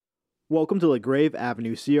Welcome to LaGrave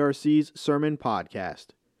Avenue CRC's Sermon Podcast.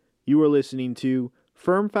 You are listening to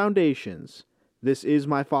Firm Foundations, This Is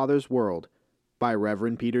My Father's World by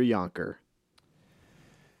Reverend Peter Yonker.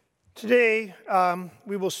 Today,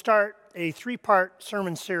 we will start a three-part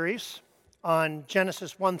sermon series on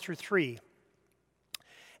Genesis 1 through 3.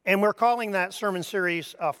 And we're calling that sermon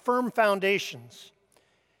series Firm Foundations.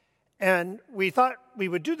 And we thought we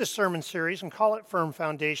would do this sermon series and call it Firm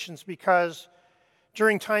Foundations because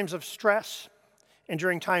during times of stress and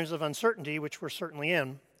during times of uncertainty, which we're certainly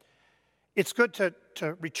in, it's good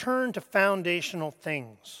to return to foundational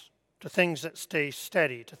things, to things that stay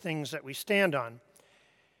steady, to things that we stand on.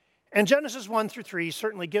 And Genesis 1 through 3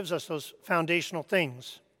 certainly gives us those foundational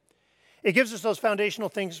things. It gives us those foundational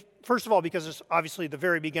things, first of all, because it's obviously the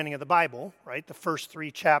very beginning of the Bible, right? The first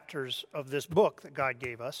three chapters of this book that God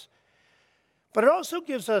gave us. But it also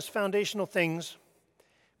gives us foundational things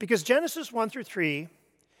because Genesis 1 through 3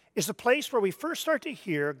 is the place where we first start to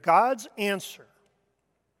hear God's answer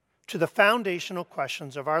to the foundational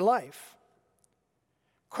questions of our life.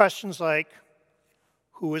 Questions like,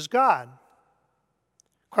 who is God?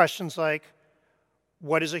 Questions like,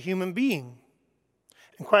 what is a human being?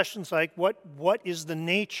 And questions like, what is the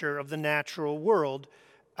nature of the natural world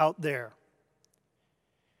out there?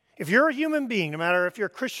 If you're a human being, no matter if you're a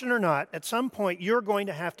Christian or not, at some point you're going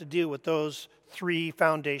to have to deal with those three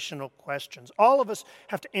foundational questions. All of us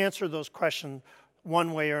have to answer those questions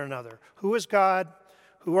one way or another. Who is God?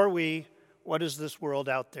 Who are we? What is this world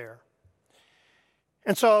out there?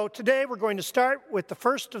 And so today we're going to start with the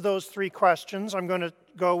first of those three questions. I'm going to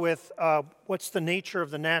go with what's the nature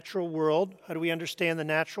of the natural world? How do we understand the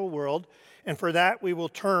natural world? And for that we will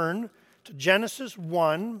turn to Genesis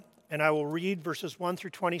 1, and I will read verses 1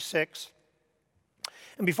 through 26.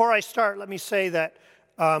 And before I start, let me say that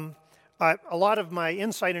a lot of my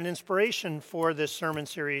insight and inspiration for this sermon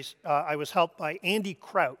series, I was helped by Andy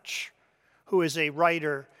Crouch, who is a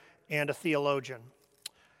writer and a theologian.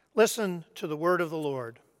 Listen to the word of the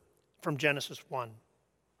Lord from Genesis 1.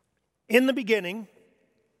 In the beginning,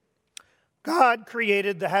 God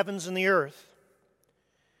created the heavens and the earth.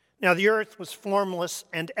 Now the earth was formless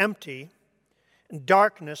and empty, and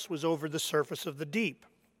darkness was over the surface of the deep.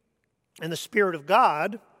 And the Spirit of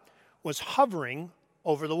God was hovering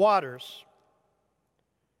over the waters.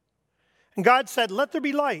 And God said, "Let there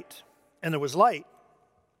be light." And there was light.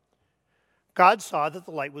 God saw that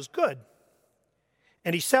the light was good.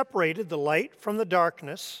 And he separated the light from the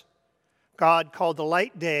darkness. God called the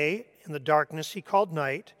light day, and the darkness he called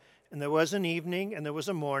night. And there was an evening, and there was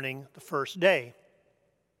a morning, the first day.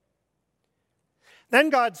 Then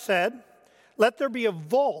God said, "Let there be a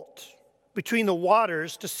vault between the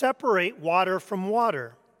waters to separate water from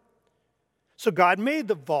water." So God made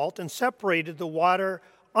the vault and separated the water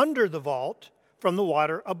under the vault from the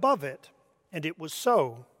water above it. And it was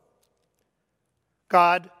so.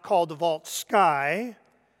 God called the vault sky,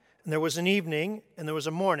 and there was an evening, and there was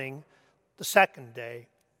a morning, the second day.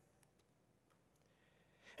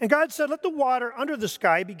 And God said, "Let the water under the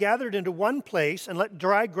sky be gathered into one place, and let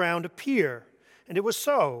dry ground appear." And it was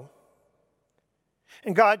so.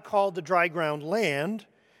 And God called the dry ground land,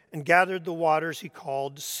 and gathered the waters he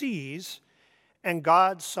called seas. And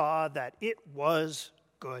God saw that it was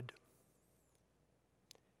good.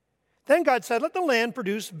 Then God said, "Let the land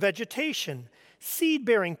produce vegetation,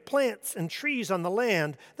 seed-bearing plants and trees on the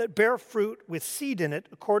land that bear fruit with seed in it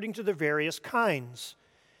according to their various kinds."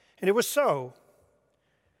 And it was so.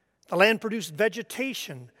 The land produced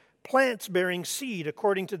vegetation, plants bearing seed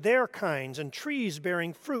according to their kinds, and trees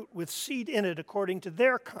bearing fruit with seed in it according to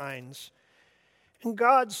their kinds. And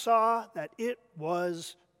God saw that it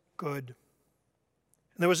was good.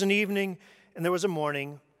 And there was an evening, and there was a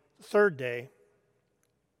morning, the third day.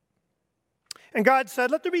 And God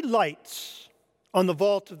said, "Let there be lights on the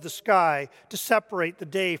vault of the sky to separate the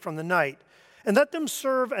day from the night, and let them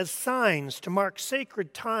serve as signs to mark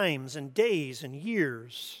sacred times and days and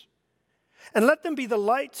years. And let them be the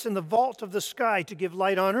lights in the vault of the sky to give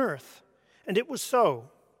light on earth." And it was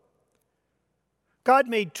so. God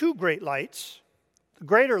made two great lights, the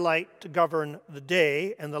greater light to govern the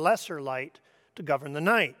day, and the lesser light to govern the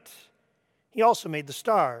night. He also made the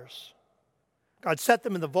stars. God set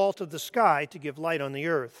them in the vault of the sky to give light on the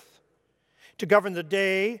earth, to govern the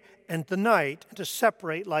day and the night, and to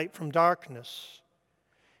separate light from darkness.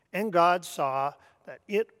 And God saw that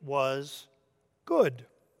it was good.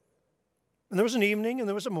 And there was an evening, and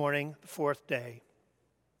there was a morning, the fourth day.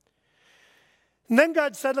 And then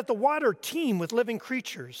God said, "Let the water teem with living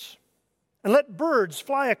creatures, and let birds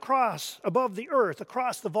fly across above the earth,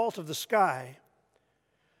 across the vault of the sky."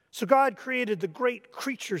 So God created the great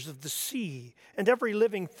creatures of the sea and every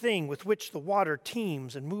living thing with which the water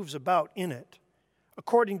teems and moves about in it,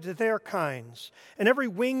 according to their kinds, and every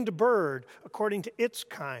winged bird according to its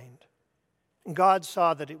kind. And God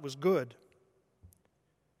saw that it was good.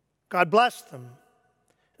 God blessed them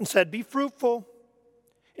and said, "Be fruitful,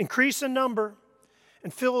 increase in number,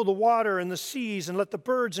 and fill the water and the seas, and let the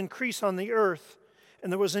birds increase on the earth."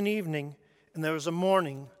 And there was an evening, and there was a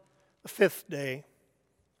morning, the fifth day.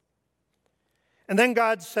 And then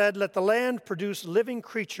God said, "Let the land produce living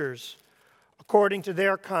creatures according to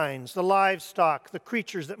their kinds, the livestock, the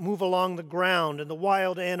creatures that move along the ground, and the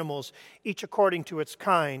wild animals, each according to its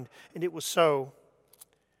kind." And it was so.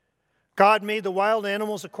 God made the wild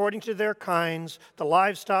animals according to their kinds, the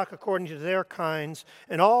livestock according to their kinds,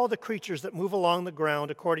 and all the creatures that move along the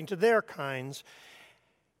ground according to their kinds.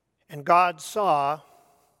 And God saw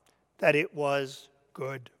that it was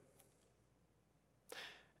good.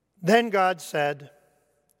 Then God said,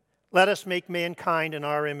 "Let us make mankind in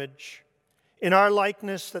our image, in our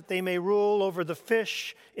likeness, that they may rule over the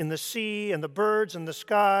fish in the sea and the birds in the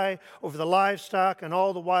sky, over the livestock and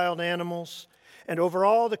all the wild animals, and over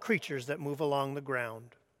all the creatures that move along the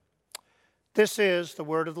ground." This is the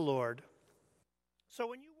word of the Lord. So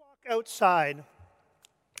when you walk outside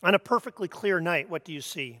on a perfectly clear night, what do you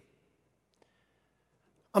see?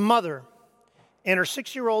 A mother and her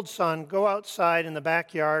 6-year-old son go outside in the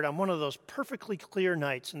backyard on one of those perfectly clear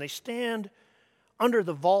nights, and they stand under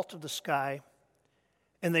the vault of the sky,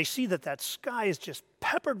 and they see that that sky is just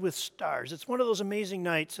peppered with stars. It's one of those amazing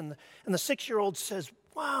nights, and the 6-year-old says,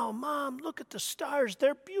 "Wow, Mom, look at the stars.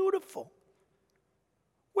 They're beautiful."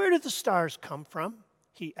 "Where did the stars come from?"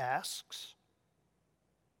 he asks.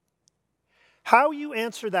 How you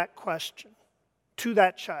answer that question to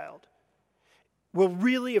that child will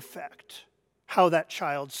really affect how that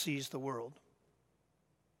child sees the world.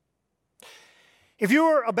 If you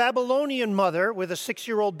were a Babylonian mother with a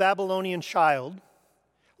 6-year-old Babylonian child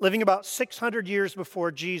living about 600 years before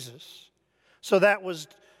Jesus, so that was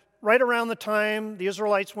right around the time the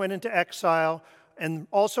Israelites went into exile, and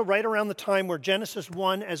also right around the time where Genesis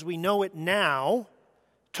 1, as we know it now,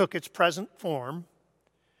 took its present form,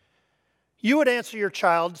 you would answer your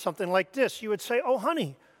child something like this. You would say, "Oh,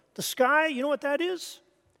 honey, the sky, you know what that is?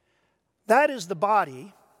 That is the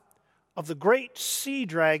body of the great sea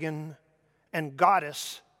dragon and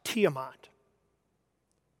goddess Tiamat."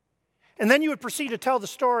 And then you would proceed to tell the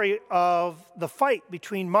story of the fight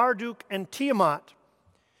between Marduk and Tiamat.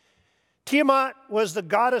 Tiamat was the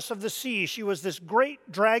goddess of the sea. She was this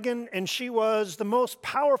great dragon, and she was the most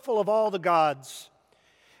powerful of all the gods.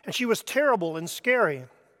 And she was terrible and scary.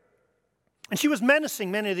 And she was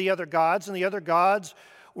menacing many of the other gods, and the other gods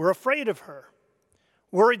were afraid of her,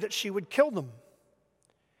 worried that she would kill them.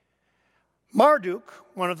 Marduk,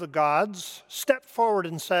 one of the gods, stepped forward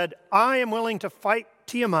and said, "I am willing to fight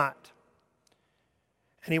Tiamat."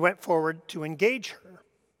 And he went forward to engage her.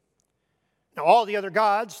 Now, all the other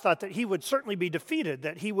gods thought that he would certainly be defeated,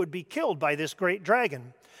 that he would be killed by this great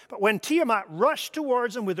dragon. But when Tiamat rushed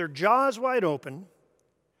towards him with her jaws wide open,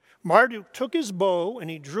 Marduk took his bow and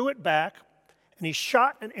he drew it back, and he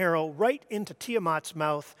shot an arrow right into Tiamat's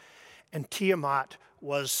mouth, and Tiamat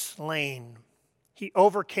was slain. He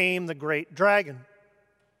overcame the great dragon.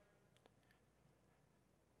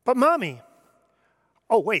 But Mommy,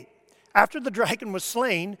 after the dragon was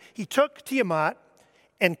slain, he took Tiamat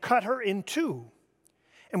and cut her in two.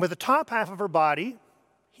 And with the top half of her body,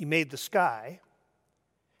 he made the sky.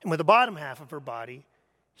 And with the bottom half of her body,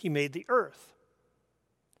 he made the earth.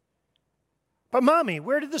 But Mommy,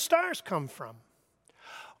 where did the stars come from?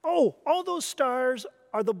 Oh, all those stars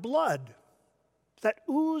are the blood that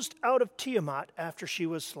oozed out of Tiamat after she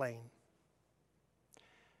was slain.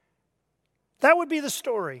 That would be the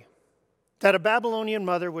story that a Babylonian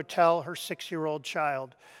mother would tell her 6-year-old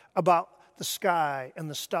child about the sky and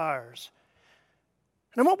the stars.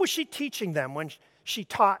 And what was she teaching them when she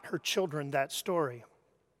taught her children that story?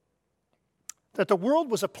 That the world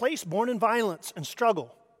was a place born in violence and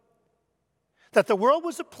struggle. That the world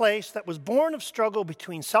was a place that was born of struggle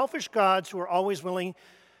between selfish gods who were always willing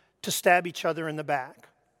to stab each other in the back.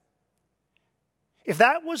 If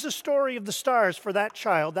that was the story of the stars for that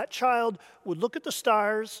child would look at the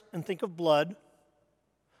stars and think of blood,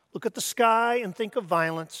 look at the sky and think of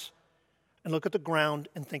violence, and look at the ground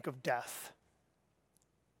and think of death.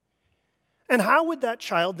 And how would that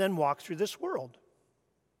child then walk through this world?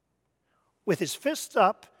 With his fists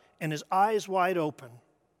up and his eyes wide open.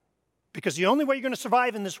 Because the only way you're going to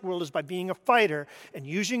survive in this world is by being a fighter and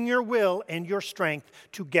using your will and your strength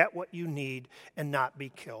to get what you need and not be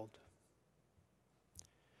killed.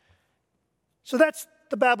 So that's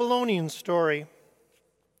the Babylonian story,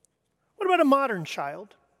 what about a modern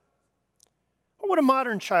child? What would a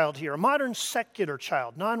modern child hear? A modern secular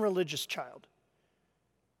child, non-religious child.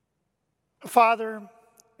 A father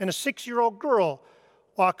and a 6-year-old girl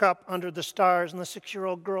walk up under the stars, and the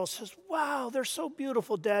 6-year-old girl says, "Wow, they're so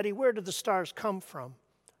beautiful, Daddy. Where did the stars come from?"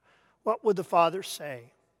 What would the father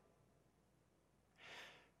say?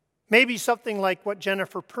 Maybe something like what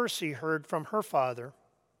Jennifer Percy heard from her father.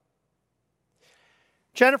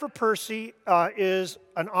 Jennifer Percy is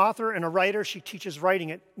an author and a writer. She teaches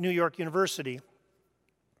writing at New York University.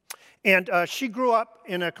 And she grew up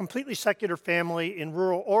in a completely secular family in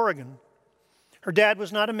rural Oregon. Her dad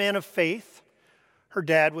was not a man of faith. Her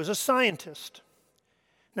dad was a scientist.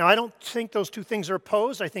 Now, I don't think those two things are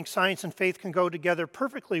opposed. I think science and faith can go together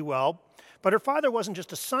perfectly well. But her father wasn't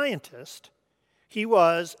just a scientist. He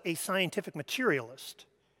was a scientific materialist,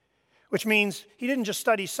 which means he didn't just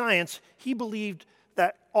study science. He believed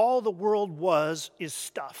that all the world is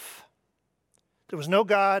stuff. There was no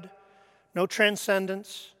God, no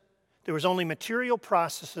transcendence. There was only material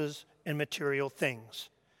processes and material things.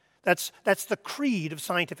 That's the creed of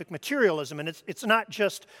scientific materialism, and it's not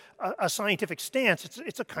just a scientific stance.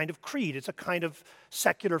 It's a kind of creed. It's a kind of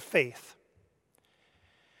secular faith.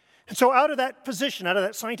 And so out of that position, out of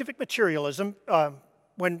that scientific materialism,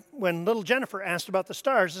 when little Jennifer asked about the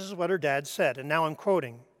stars, this is what her dad said, and now I'm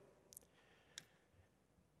quoting.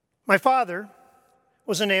 "My father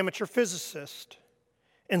was an amateur physicist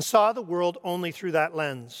and saw the world only through that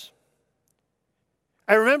lens.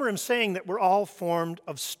 I remember him saying that we're all formed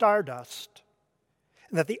of stardust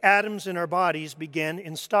and that the atoms in our bodies began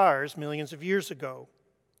in stars millions of years ago.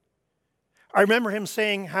 I remember him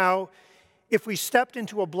saying how if we stepped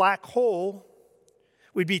into a black hole,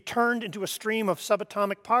 we'd be turned into a stream of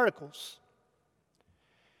subatomic particles."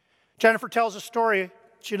 Jennifer tells a story.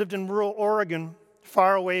 She lived in rural Oregon,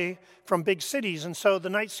 far away from big cities, and so the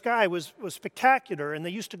night sky was spectacular, and they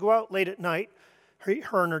used to go out late at night,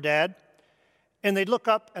 her and her dad, and they'd look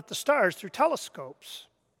up at the stars through telescopes.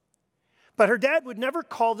 But her dad would never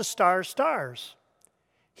call the stars stars.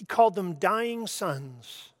 He called them dying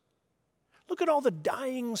suns. Look at all the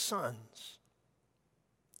dying suns.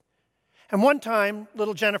 And one time,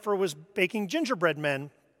 little Jennifer was baking gingerbread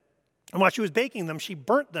men, and while she was baking them, she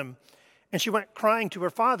burnt them, and she went crying to her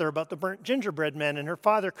father about the burnt gingerbread men, and her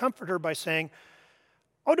father comforted her by saying,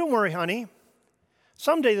 "Oh, don't worry, honey.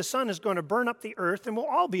 Someday the sun is going to burn up the earth and we'll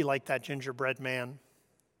all be like that gingerbread man."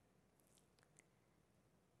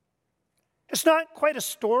 It's not quite a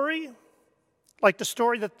story like the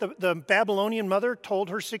story that the Babylonian mother told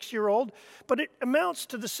her 6-year-old, but it amounts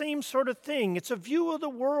to the same sort of thing. It's a view of the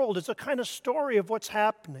world. It's a kind of story of what's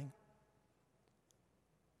happening.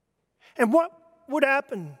 And what would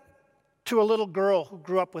happen to a little girl who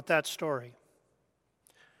grew up with that story?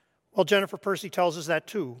 Well, Jennifer Percy tells us that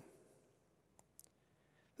too.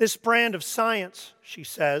 "This brand of science," she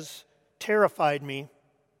says, "terrified me.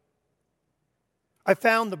 I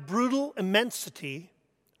found the brutal immensity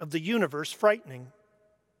of the universe frightening.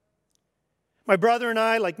 My brother and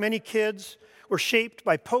I, like many kids, were shaped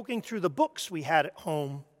by poking through the books we had at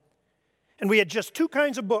home. And we had just two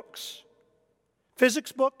kinds of books,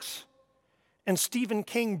 physics books and Stephen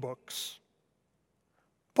King books.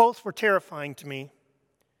 Both were terrifying to me.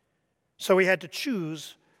 So we had to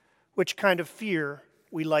choose which kind of fear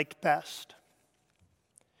we liked best."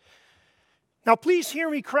 Now, please hear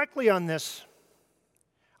me correctly on this.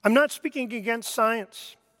 I'm not speaking against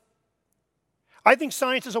science. I think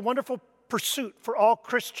science is a wonderful pursuit for all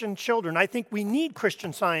Christian children. I think we need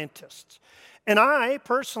Christian scientists. And I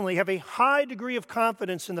personally have a high degree of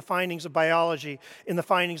confidence in the findings of biology, in the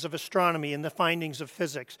findings of astronomy, in the findings of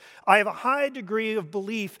physics. I have a high degree of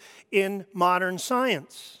belief in modern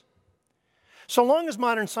science. So long as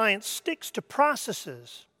modern science sticks to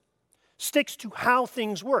processes, sticks to how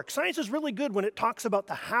things work. Science is really good when it talks about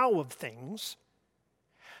the how of things.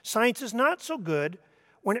 Science is not so good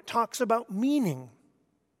when it talks about meaning,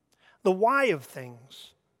 the why of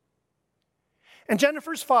things. And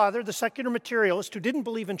Jennifer's father, the secular materialist who didn't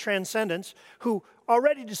believe in transcendence, who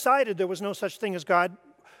already decided there was no such thing as God,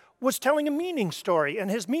 was telling a meaning story.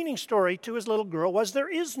 And his meaning story to his little girl was, there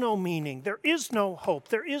is no meaning, there is no hope,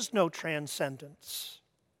 there is no transcendence.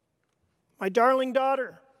 My darling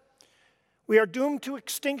daughter, we are doomed to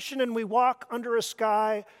extinction and we walk under a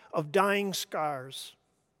sky of dying stars.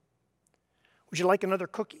 Would you like another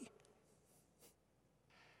cookie?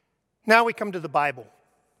 Now we come to the Bible.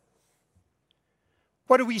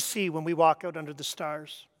 What do we see when we walk out under the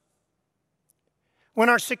stars? When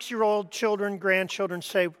our 6-year-old children, grandchildren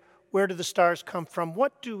say, "Where do the stars come from?"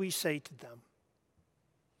 what do we say to them?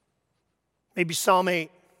 Maybe Psalm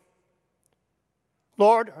 8.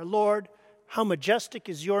 Lord, our Lord, how majestic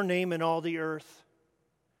is your name in all the earth.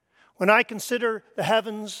 When I consider the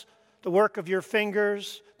heavens, the work of your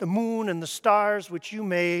fingers, the moon and the stars which you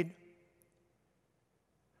made,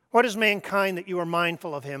 what is mankind that you are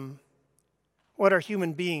mindful of him? What are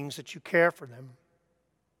human beings that you care for them?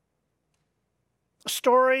 A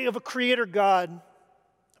story of a creator God,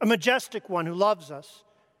 a majestic one who loves us.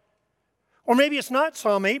 Or maybe it's not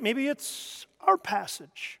Psalm 8, maybe it's our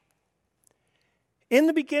passage. In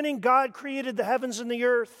the beginning, God created the heavens and the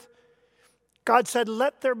earth. God said,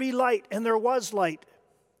 let there be light, and there was light.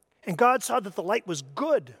 And God saw that the light was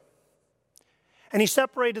good. And he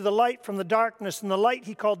separated the light from the darkness, and the light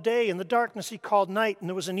he called day, and the darkness he called night, and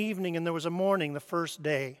there was an evening and there was a morning, the first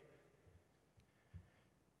day.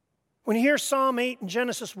 When you hear Psalm 8 and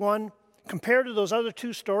Genesis 1, compared to those other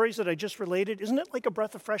two stories that I just related, isn't it like a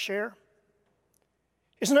breath of fresh air?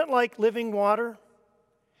 Isn't it like living water?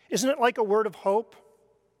 Isn't it like a word of hope?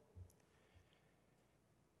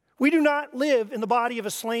 We do not live in the body of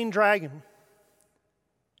a slain dragon.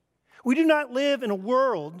 We do not live in a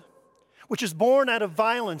world which is born out of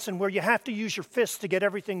violence and where you have to use your fists to get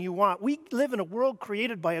everything you want. We live in a world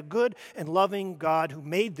created by a good and loving God who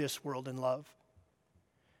made this world in love.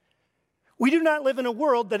 We do not live in a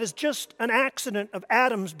world that is just an accident of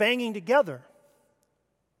atoms banging together.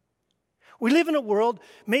 We live in a world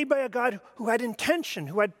made by a God who had intention,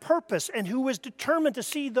 who had purpose, and who was determined to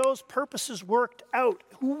see those purposes worked out,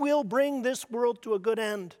 who will bring this world to a good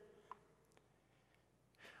end.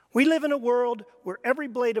 We live in a world where every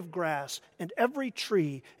blade of grass and every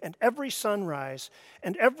tree and every sunrise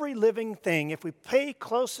and every living thing, if we pay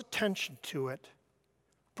close attention to it,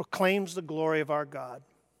 proclaims the glory of our God.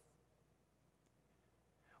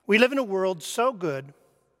 We live in a world so good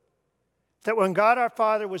that when God our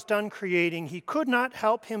Father was done creating, he could not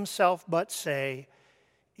help himself but say,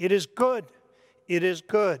 it is good, it is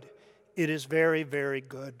good, it is very, very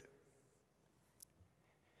good.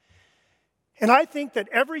 And I think that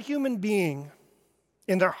every human being,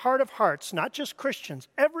 in their heart of hearts, not just Christians,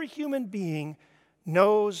 every human being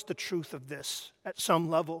knows the truth of this at some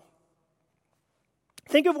level.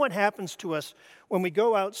 Think of what happens to us when we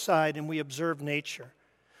go outside and we observe nature.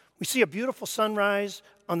 We see a beautiful sunrise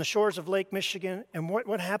on the shores of Lake Michigan, and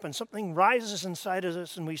what happens? Something rises inside of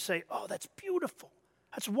us and we say, oh, that's beautiful.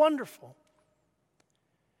 That's wonderful.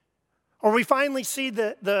 Or we finally see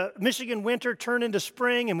the Michigan winter turn into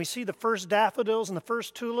spring, and we see the first daffodils and the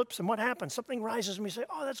first tulips, and what happens? Something rises and we say,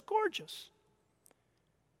 oh, that's gorgeous.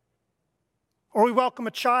 Or we welcome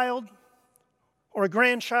a child or a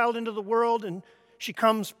grandchild into the world, and she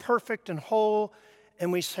comes perfect and whole,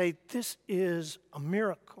 and we say, this is a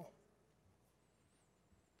miracle.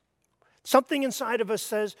 Something inside of us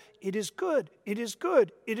says, it is good, it is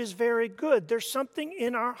good, it is very good. There's something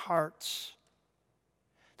in our hearts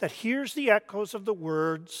that hears the echoes of the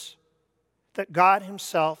words that God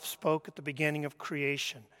himself spoke at the beginning of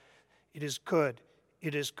creation. It is good,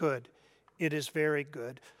 it is good, it is very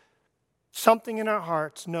good. Something in our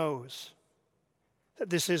hearts knows that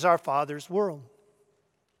this is our Father's world.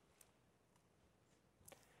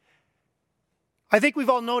 I think we've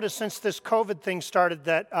all noticed since this COVID thing started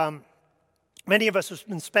that many of us have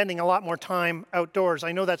been spending a lot more time outdoors.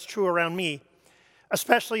 I know that's true around me,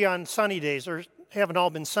 especially on sunny days, or haven't all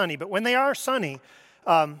been sunny, but when they are sunny,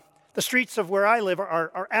 the streets of where I live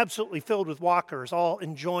are absolutely filled with walkers, all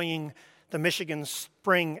enjoying the Michigan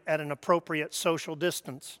spring at an appropriate social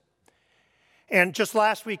distance. And just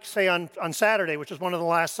last week, say on Saturday, which was one of the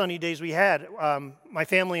last sunny days we had, my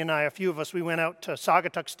family and I, a few of us, we went out to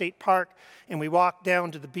Saugatuck State Park, and we walked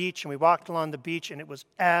down to the beach, and we walked along the beach, and it was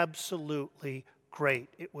absolutely great.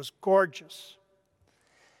 It was gorgeous.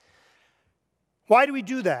 Why do we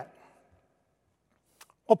do that?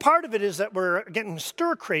 Well, part of it is that we're getting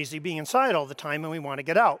stir crazy being inside all the time, and we want to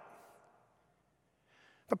get out.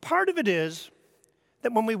 But part of it is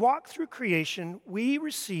that when we walk through creation, we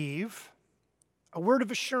receive a word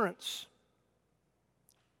of assurance.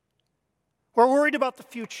 We're worried about the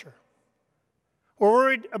future. We're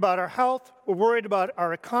worried about our health. We're worried about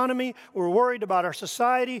our economy. We're worried about our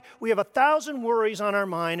society. We have 1,000 worries on our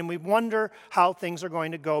mind, and we wonder how things are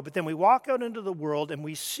going to go. But then we walk out into the world, and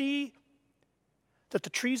we see that the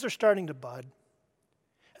trees are starting to bud,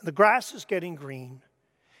 and the grass is getting green,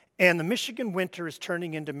 and the Michigan winter is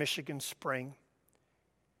turning into Michigan spring.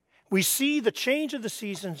 We see the change of the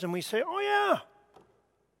seasons, and we say, oh yeah,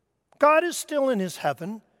 God is still in his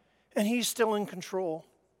heaven, and he's still in control.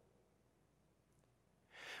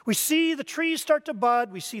 We see the trees start to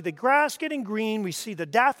bud. We see the grass getting green. We see the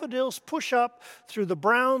daffodils push up through the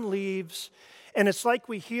brown leaves. And it's like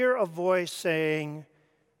we hear a voice saying,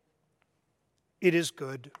 "It is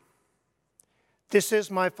good. This is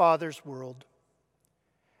my Father's world.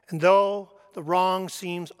 And though the wrong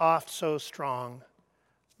seems oft so strong,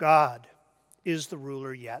 God is the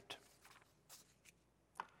ruler yet."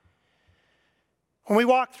 When we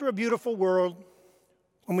walk through a beautiful world,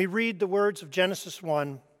 when we read the words of Genesis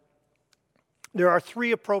 1, there are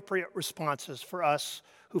three appropriate responses for us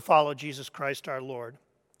who follow Jesus Christ our Lord.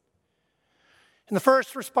 And the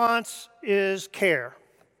first response is care,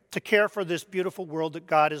 to care for this beautiful world that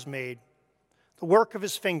God has made. The work of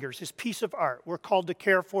his fingers, his piece of art. We're called to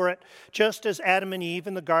care for it, just as Adam and Eve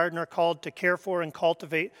in the garden are called to care for and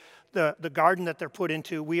cultivate the garden that they're put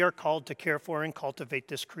into. We are called to care for and cultivate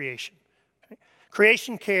this creation.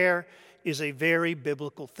 Creation care is a very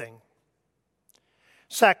biblical thing.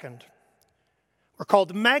 Second, we're called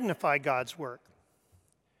to magnify God's work.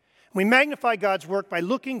 We magnify God's work by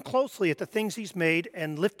looking closely at the things he's made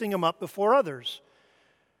and lifting them up before others.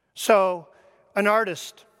 So, an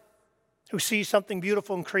artist who sees something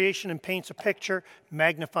beautiful in creation and paints a picture,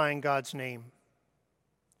 magnifying God's name.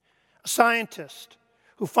 A scientist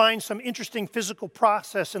who finds some interesting physical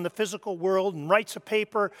process in the physical world and writes a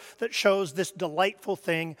paper that shows this delightful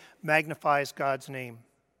thing, magnifies God's name.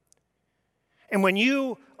 And when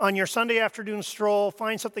you, on your Sunday afternoon stroll,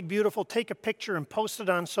 find something beautiful, take a picture and post it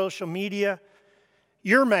on social media,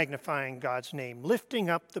 you're magnifying God's name, lifting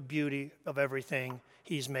up the beauty of everything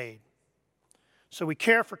he's made. So we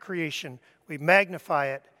care for creation, we magnify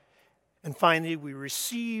it, and finally we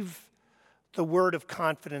receive the word of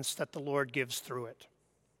confidence that the Lord gives through it.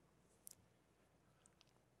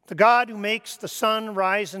 The God who makes the sun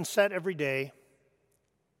rise and set every day,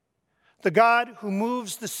 the God who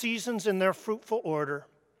moves the seasons in their fruitful order,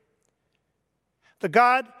 the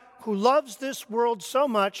God who loves this world so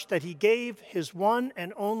much that he gave his one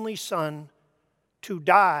and only Son to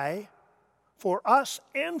die for us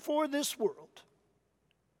and for this world,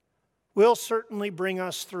 will certainly bring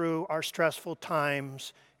us through our stressful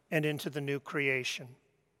times and into the new creation.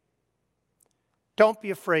 Don't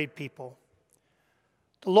be afraid, people.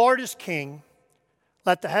 The Lord is King.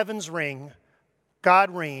 Let the heavens ring.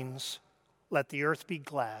 God reigns. Let the earth be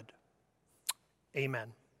glad.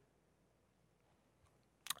 Amen.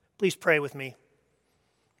 Please pray with me.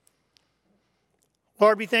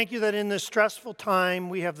 Lord, we thank you that in this stressful time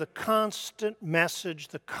we have the constant message,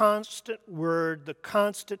 the constant word, the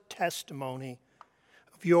constant testimony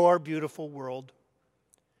of your beautiful world.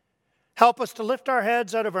 Help us to lift our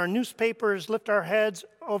heads out of our newspapers, lift our heads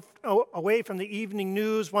away from the evening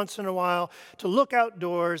news once in a while, to look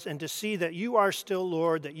outdoors and to see that you are still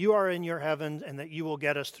Lord, that you are in your heavens, and that you will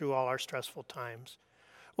get us through all our stressful times.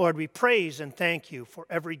 Lord, we praise and thank you for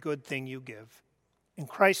every good thing you give. In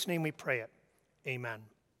Christ's name we pray it. Amen.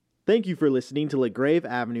 Thank you for listening to LaGrave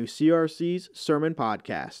Avenue CRC's Sermon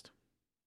Podcast.